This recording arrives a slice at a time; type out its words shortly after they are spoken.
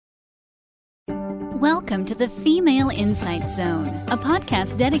Welcome to the Female Insight Zone, a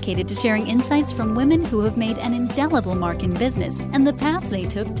podcast dedicated to sharing insights from women who have made an indelible mark in business and the path they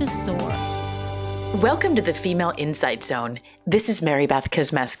took to soar. Welcome to the Female Insight Zone. This is Mary Beth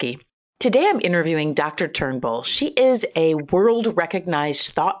Kosmeski. Today I'm interviewing Dr. Turnbull. She is a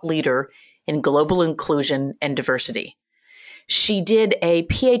world-recognized thought leader in global inclusion and diversity. She did a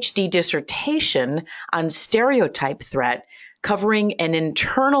PhD dissertation on stereotype threat, covering an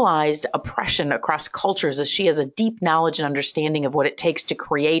internalized oppression across cultures, as she has a deep knowledge and understanding of what it takes to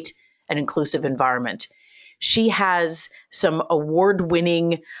create an inclusive environment. She has some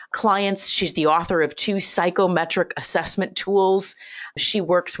award-winning clients. She's the author of 2 psychometric assessment tools. She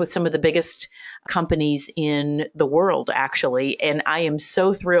works with some of the biggest companies in the world, actually. And I am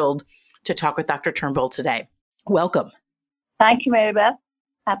so thrilled to talk with Dr. Turnbull today. Welcome. Thank you, Mary Beth.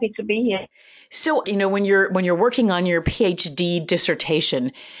 Happy to be here. So, when you're working on your PhD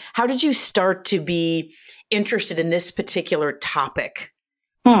dissertation, how did you start to be interested in this particular topic?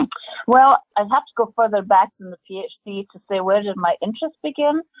 Well, I'd have to go further back than the PhD to say, where did my interest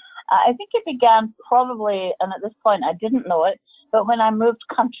begin? I think it began probably, and at this point I didn't know it, but when I moved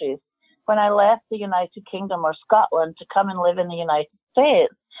countries, when I left the United Kingdom or Scotland to come and live in the United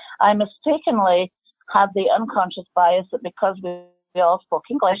States, I mistakenly had the unconscious bias that because we all spoke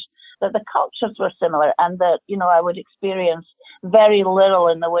English, that the cultures were similar and that, I would experience very little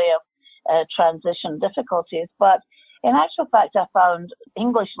in the way of transition difficulties. But in actual fact, I found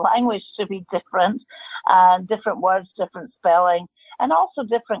English language to be different, different words, different spelling, and also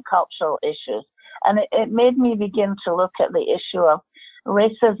different cultural issues. And it made me begin to look at the issue of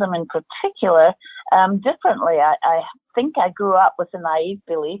racism in particular differently. I think I grew up with a naive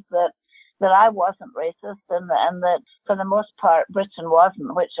belief that I wasn't racist and that for the most part Britain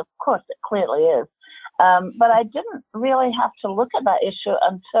wasn't, which of course it clearly is. But I didn't really have to look at that issue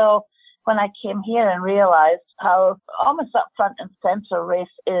until when I came here and realized how almost up front and center race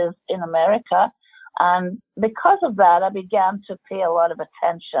is in America. And because of that, I began to pay a lot of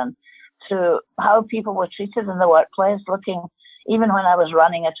attention to how people were treated in the workplace, looking, even when I was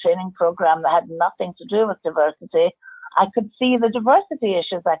running a training program that had nothing to do with diversity, I could see the diversity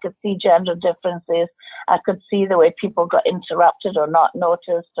issues. I could see gender differences. I could see the way people got interrupted or not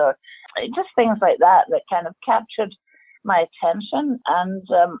noticed, or just things like that kind of captured my attention. And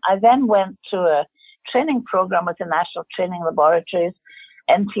I then went to a training program with the National Training Laboratories,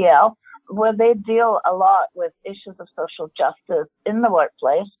 NTL, where they deal a lot with issues of social justice in the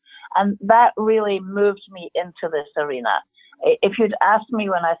workplace. And that really moved me into this arena. If you'd asked me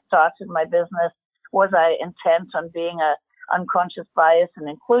when I started my business, was I intent on being a unconscious bias and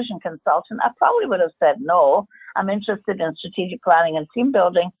inclusion consultant, I probably would have said no. I'm interested in strategic planning and team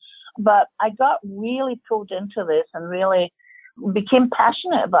building, but I got really pulled into this and really became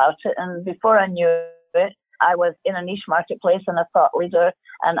passionate about it. And before I knew it, I was in a niche marketplace and a thought leader.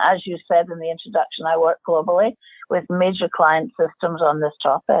 And as you said in the introduction, I work globally with major client systems on this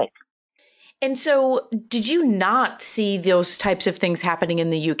topic. And so did you not see those types of things happening in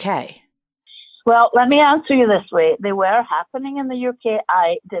the UK? Well, let me answer you this way. They were happening in the UK.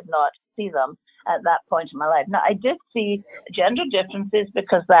 I did not see them at that point in my life. Now, I did see gender differences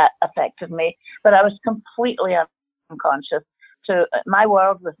because that affected me, but I was completely unconscious. So my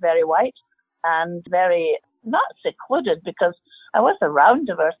world was very white and very not secluded because I was around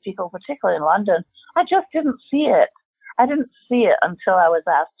diverse people, particularly in London. I just didn't see it. I didn't see it until I was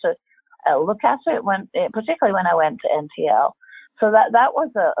asked to look at it, particularly when I went to NTL. So that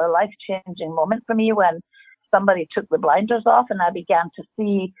was a life-changing moment for me when somebody took the blinders off and I began to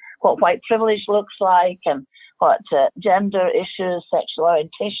see what white privilege looks like and what gender issues, sexual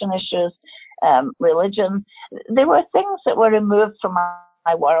orientation issues, religion. There were things that were removed from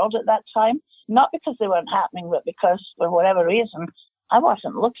my world at that time, not because they weren't happening, but because for whatever reason, I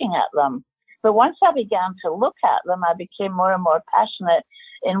wasn't looking at them. But once I began to look at them, I became more and more passionate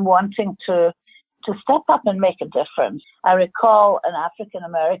in wanting to step up and make a difference. I recall an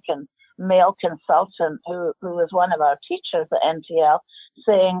African-American male consultant who was one of our teachers at NTL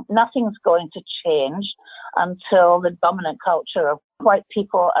saying nothing's going to change until the dominant culture of white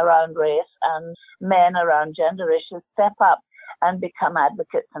people around race and men around gender issues step up and become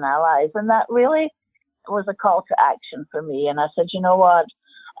advocates and allies. And that really was a call to action for me. And I said, you know what,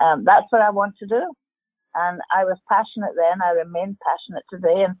 that's what I want to do. And I was passionate then. I remain passionate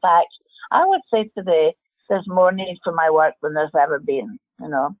today. In fact, I would say today there's more need for my work than there's ever been.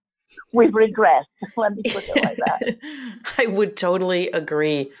 We've regressed. Let me put it like that. I would totally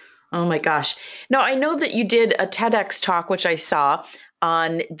agree. Oh my gosh. Now, I know that you did a TEDx talk, which I saw,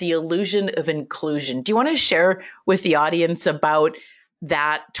 on the illusion of inclusion. Do you want to share with the audience about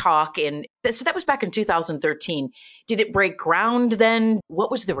that talk. And so that was back in 2013. Did it break ground then? What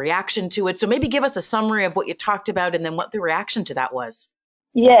was the reaction to it? So maybe give us a summary of what you talked about and then what the reaction to that was.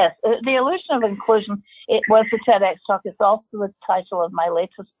 Yes, The Illusion of Inclusion, it was the TEDx talk. It's also the title of my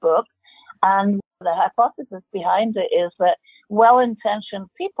latest book. And the hypothesis behind it is that well-intentioned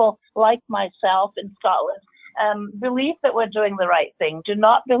people like myself in Scotland believe that we're doing the right thing, do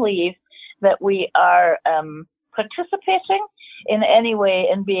not believe that we are participating in any way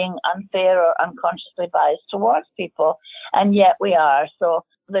in being unfair or unconsciously biased towards people, and yet we are. So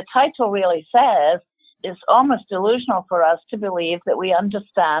the title really says it's almost delusional for us to believe that we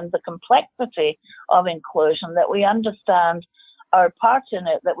understand the complexity of inclusion, that we understand our part in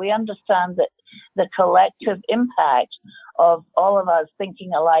it, that we understand that the collective impact of all of us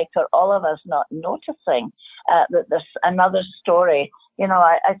thinking alike or all of us not noticing that there's another story. You know,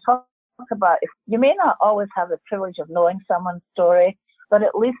 I talk about, if you may not always have the privilege of knowing someone's story, but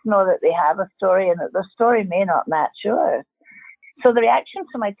at least know that they have a story and that the story may not match yours. So the reaction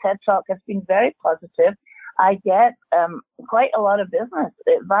to my TED Talk has been very positive. I get quite a lot of business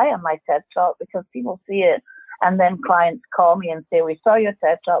via my TED Talk because people see it, and then clients call me and say, we saw your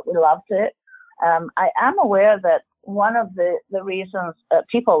TED Talk, we loved it. I am aware that one of the reasons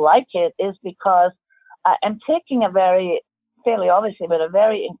people like it is because I'm taking a fairly obviously, but a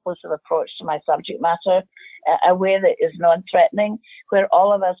very inclusive approach to my subject matter, a way that is non-threatening, where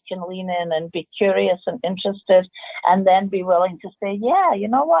all of us can lean in and be curious and interested, and then be willing to say, yeah, you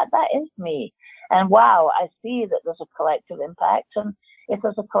know what, that is me. And wow, I see that there's a collective impact. And if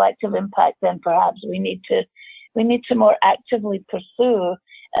there's a collective impact, then perhaps we need to more actively pursue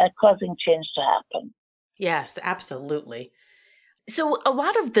causing change to happen. Yes, absolutely. So a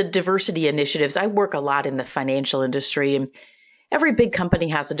lot of the diversity initiatives, I work a lot in the financial industry, and every big company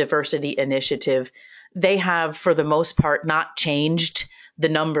has a diversity initiative. They have, for the most part, not changed the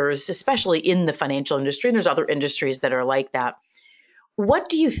numbers, especially in the financial industry. And there's other industries that are like that. What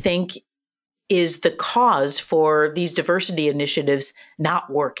do you think is the cause for these diversity initiatives not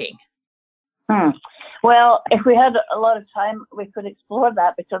working? Well, if we had a lot of time, we could explore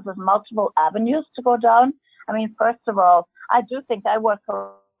that because there's multiple avenues to go down. I mean, first of all, I do think I work a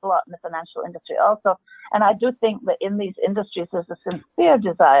lot in the financial industry also, and I do think that in these industries there's a sincere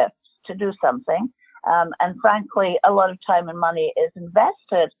desire to do something. And frankly, a lot of time and money is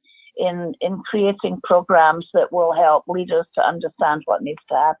invested in creating programs that will help leaders to understand what needs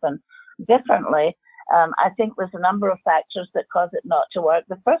to happen differently. I think there's a number of factors that cause it not to work.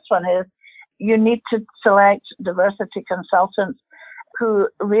 The first one is you need to select diversity consultants who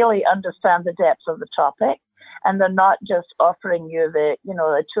really understand the depths of the topic, and they're not just offering you the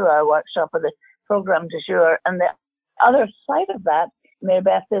 2-hour workshop or the program du jour. And the other side of that, Mary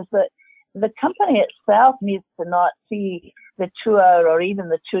Beth, is that the company itself needs to not see the 2-hour or even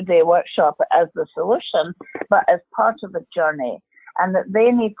the 2-day workshop as the solution, but as part of the journey, and that they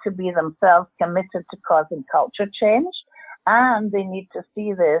need to be themselves committed to causing culture change. And they need to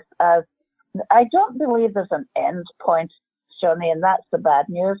see this as, I don't believe there's an end point journey, and that's the bad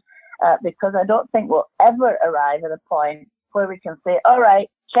news, because I don't think we'll ever arrive at a point where we can say, all right,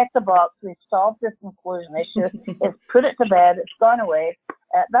 check the box, we've solved this inclusion issue, it's put it to bed, it's gone away.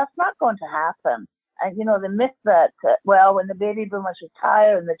 That's not going to happen. And, the myth that, when the baby boomers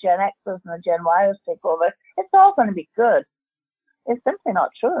retire and the Gen Xers and the Gen Yers take over, it's all going to be good. It's simply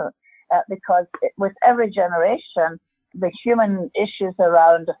not true, because with every generation, the human issues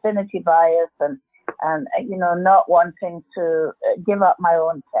around affinity bias and not wanting to give up my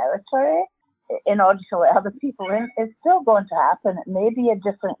own territory in order to let other people in is still going to happen. It may be a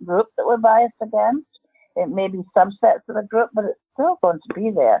different group that we're biased against. It may be subsets of the group, but it's still going to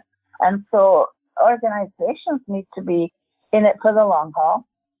be there. And so organizations need to be in it for the long haul,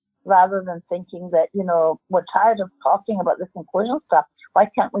 rather than thinking that, we're tired of talking about this inclusion stuff. Why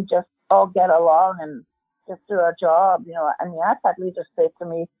can't we just all get along and just do our job? And I've had leaders say to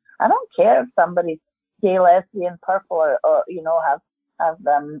me, I don't care if somebody's gay, lesbian, purple, or have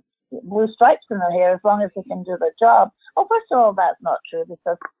blue stripes in their hair, as long as they can do their job. Well, first of all, that's not true,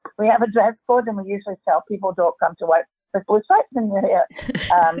 because we have a dress code and we usually tell people don't come to work with blue stripes in your hair.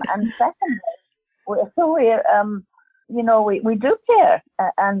 And secondly, we do care.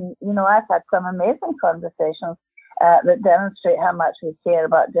 And, I've had some amazing conversations that demonstrate how much we care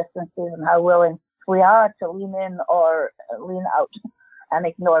about differences and how willing we are to lean in or lean out and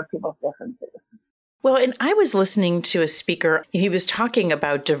ignore people's differences. Well, and I was listening to a speaker. He was talking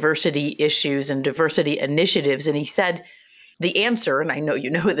about diversity issues and diversity initiatives. And he said the answer, and I know you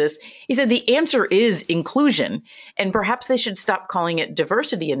know this, he said the answer is inclusion. And perhaps they should stop calling it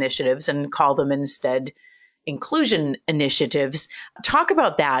diversity initiatives and call them instead, inclusion initiatives. Talk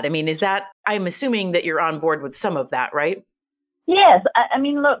about that. I mean, I'm assuming that you're on board with some of that, right? Yes. I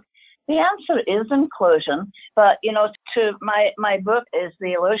mean, look, the answer is inclusion, but, to my book is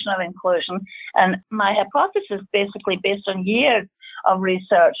The Illusion of Inclusion. And my hypothesis, basically based on years of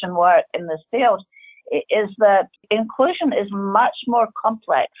research and work in this field, is that inclusion is much more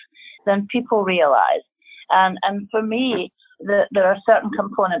complex than people realize. And for me, there are certain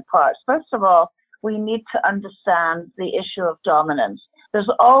component parts. First of all, we need to understand the issue of dominance. There's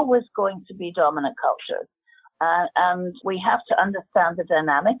always going to be dominant cultures. And we have to understand the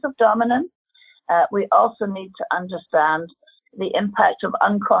dynamics of dominance. We also need to understand the impact of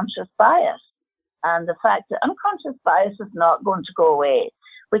unconscious bias and the fact that unconscious bias is not going to go away.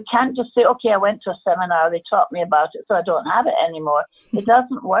 We can't just say, okay, I went to a seminar, they taught me about it, so I don't have it anymore. It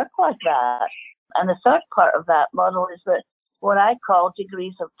doesn't work like that. And the third part of that model is that what I call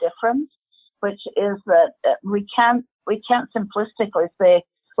degrees of difference, which is that we can't simplistically say,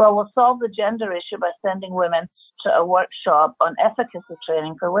 well, we'll solve the gender issue by sending women to a workshop on efficacy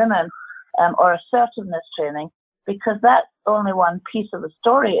training for women or assertiveness training, because that's only one piece of the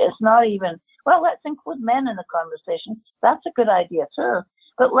story. It's not even, well, let's include men in the conversation. That's a good idea too.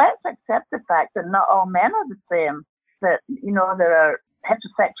 But let's accept the fact that not all men are the same, that, there are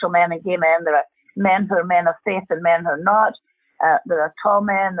heterosexual men and gay men, there are men who are men of faith and men who are not, there are tall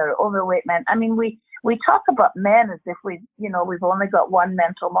men, there are overweight men. I mean, we talk about men as if we've only got one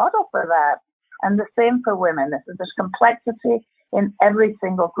mental model for that. And the same for women. There's complexity in every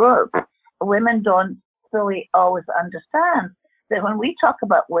single group. Women don't fully always understand that when we talk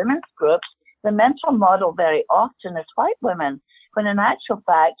about women's groups, the mental model very often is white women, when in actual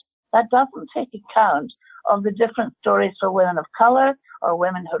fact, that doesn't take account of the different stories for women of color or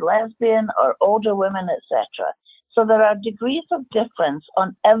women who are lesbian or older women, etc. So there are degrees of difference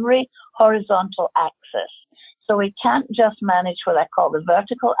on every horizontal axis. So we can't just manage what I call the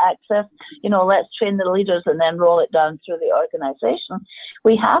vertical axis, let's train the leaders and then roll it down through the organization.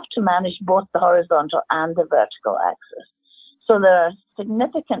 We have to manage both the horizontal and the vertical axis. So there are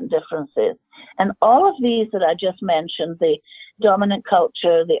significant differences. And all of these that I just mentioned, the dominant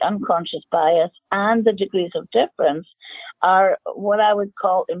culture, the unconscious bias, and the degrees of difference are what I would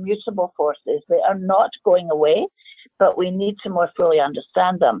call immutable forces. They are not going away, but we need to more fully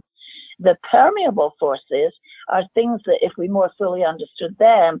understand them. The permeable forces are things that if we more fully understood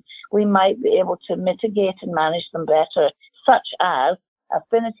them, we might be able to mitigate and manage them better, such as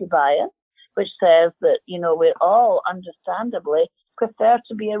affinity bias, which says that, we all understandably prefer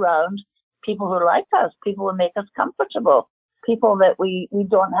to be around people who like us, people who make us comfortable, people that we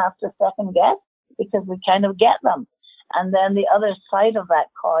don't have to second guess because we kind of get them. And then the other side of that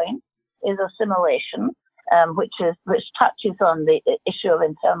coin is assimilation, which touches on the issue of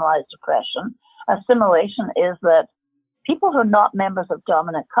internalized oppression. Assimilation is that people who are not members of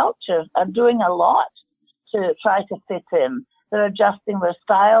dominant cultures are doing a lot to try to fit in. They're adjusting their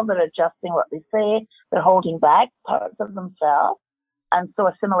style, they're adjusting what they say, they're holding back parts of themselves. And so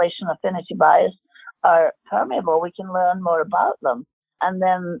assimilation, affinity bias are permeable. We can learn more about them. And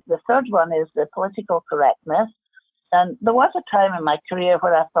then the third one is the political correctness. And there was a time in my career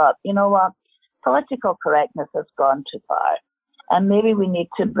where I thought, you know what, political correctness has gone too far. And maybe we need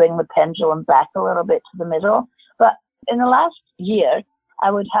to bring the pendulum back a little bit to the middle. But in the last year, I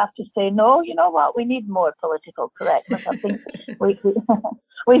would have to say, no, you know what, we need more political correctness. I think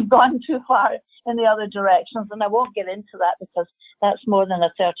we've gone too far in the other directions. And I won't get into that because that's more than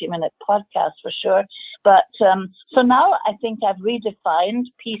a 30-minute podcast for sure. But so now I think I've redefined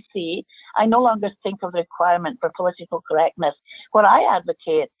PC. I no longer think of the requirement for political correctness. What I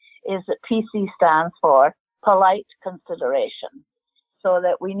advocate is that PC stands for polite consideration. So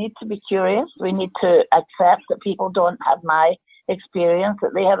that we need to be curious. We need to accept that people don't have my experience,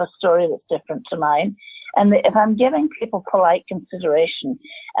 that they have a story that's different to mine. And that if I'm giving people polite consideration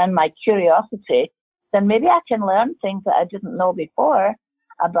and my curiosity, then maybe I can learn things that I didn't know before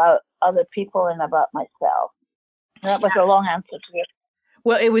about other people and about myself. That was a long answer to it.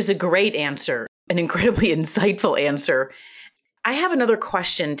 Well, it was a great answer, an incredibly insightful answer. I have another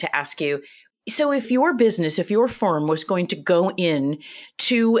question to ask you. So if your business, if your firm was going to go in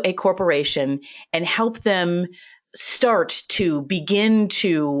to a corporation and help them start to begin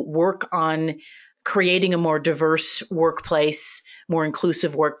to work on creating a more diverse workplace, more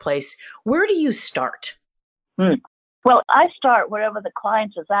inclusive workplace, where do you start? Well, I start wherever the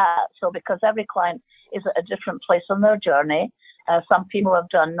client is at. So because every client is at a different place on their journey. Some people have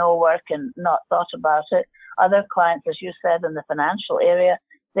done no work and not thought about it. Other clients, as you said, in the financial area,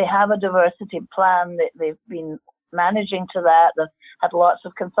 they have a diversity plan. They've been managing to that. I've had lots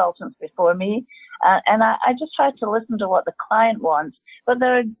of consultants before me. And I just try to listen to what the client wants. But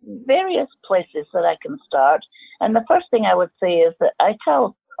there are various places that I can start. And the first thing I would say is that I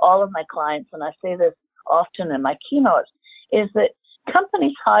tell all of my clients, and I say this often in my keynotes, is that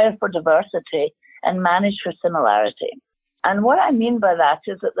companies hire for diversity and manage for similarity. And what I mean by that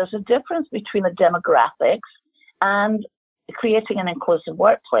is that there's a difference between the demographics and creating an inclusive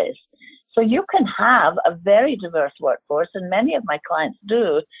workplace. So you can have a very diverse workforce, and many of my clients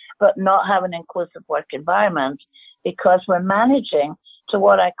do, but not have an inclusive work environment because we're managing to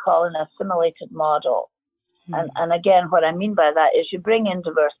what I call an assimilated model. And again, what I mean by that is you bring in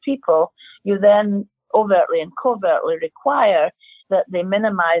diverse people, you then overtly and covertly require that they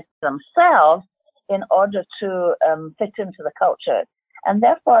minimize themselves in order to fit into the culture. And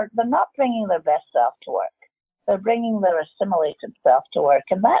therefore, they're not bringing their best self to work. They're bringing their assimilated self to work.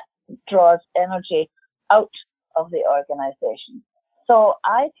 And that draws energy out of the organization. So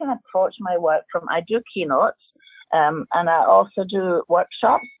I can approach my work from, I do keynotes, and I also do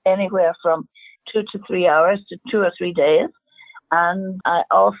workshops anywhere from 2 to 3 hours to 2 or 3 days. And I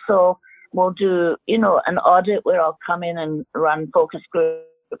also will do, an audit where I'll come in and run focus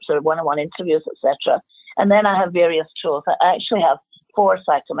groups or one-on-one interviews, etc. And then I have various tools. I actually have 4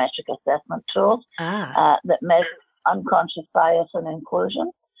 psychometric assessment tools that measure unconscious bias and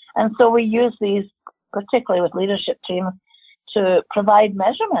inclusion. And so we use these, particularly with leadership teams, to provide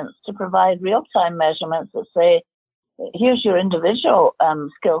measurements, to provide real-time measurements that say, here's your individual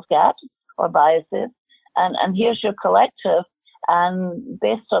skills gaps or biases, and here's your collective. And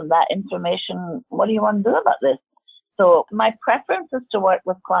based on that information, what do you want to do about this? So my preference is to work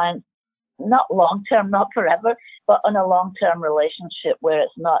with clients, not long-term, not forever, but on a long-term relationship where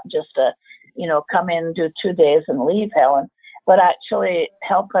it's not just a, come in, do 2 days and leave, Helen, but actually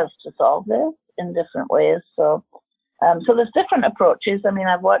help us to solve this in different ways. So there's different approaches. I mean,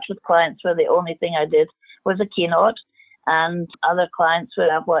 I've worked with clients where the only thing I did was a keynote, and other clients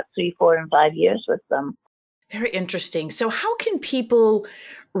where I've worked 3, 4, and 5 years with them. Very interesting. So how can people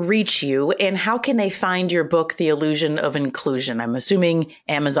reach you, and how can they find your book, The Illusion of Inclusion? I'm assuming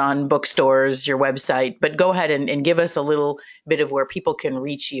Amazon, bookstores, your website, but go ahead and give us a little bit of where people can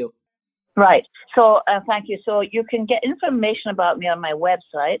reach you. Right. So thank you. So you can get information about me on my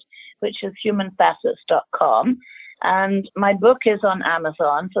website, which is humanfacets.com. And my book is on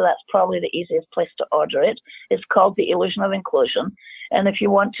Amazon, so that's probably the easiest place to order it. It's called The Illusion of Inclusion. And if you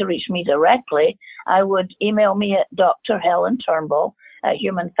want to reach me directly, I would email me at Dr. Helen Turnbull at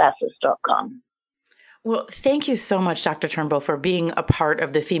humanfacets.com. Well, thank you so much, Dr. Turnbull, for being a part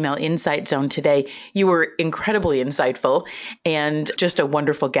of the Female Insight Zone today. You were incredibly insightful and just a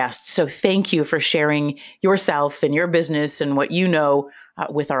wonderful guest. So thank you for sharing yourself and your business and what you know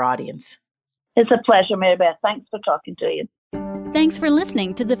with our audience. It's a pleasure, Mary Beth. Thanks for talking to you. Thanks for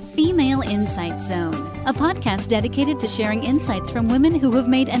listening to the Female Insight Zone, a podcast dedicated to sharing insights from women who have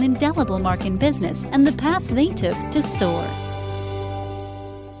made an indelible mark in business and the path they took to soar.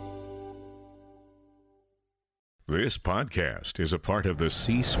 This podcast is a part of the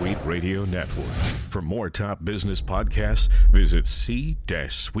C-Suite Radio Network. For more top business podcasts, visit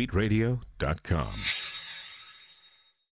c-suiteradio.com.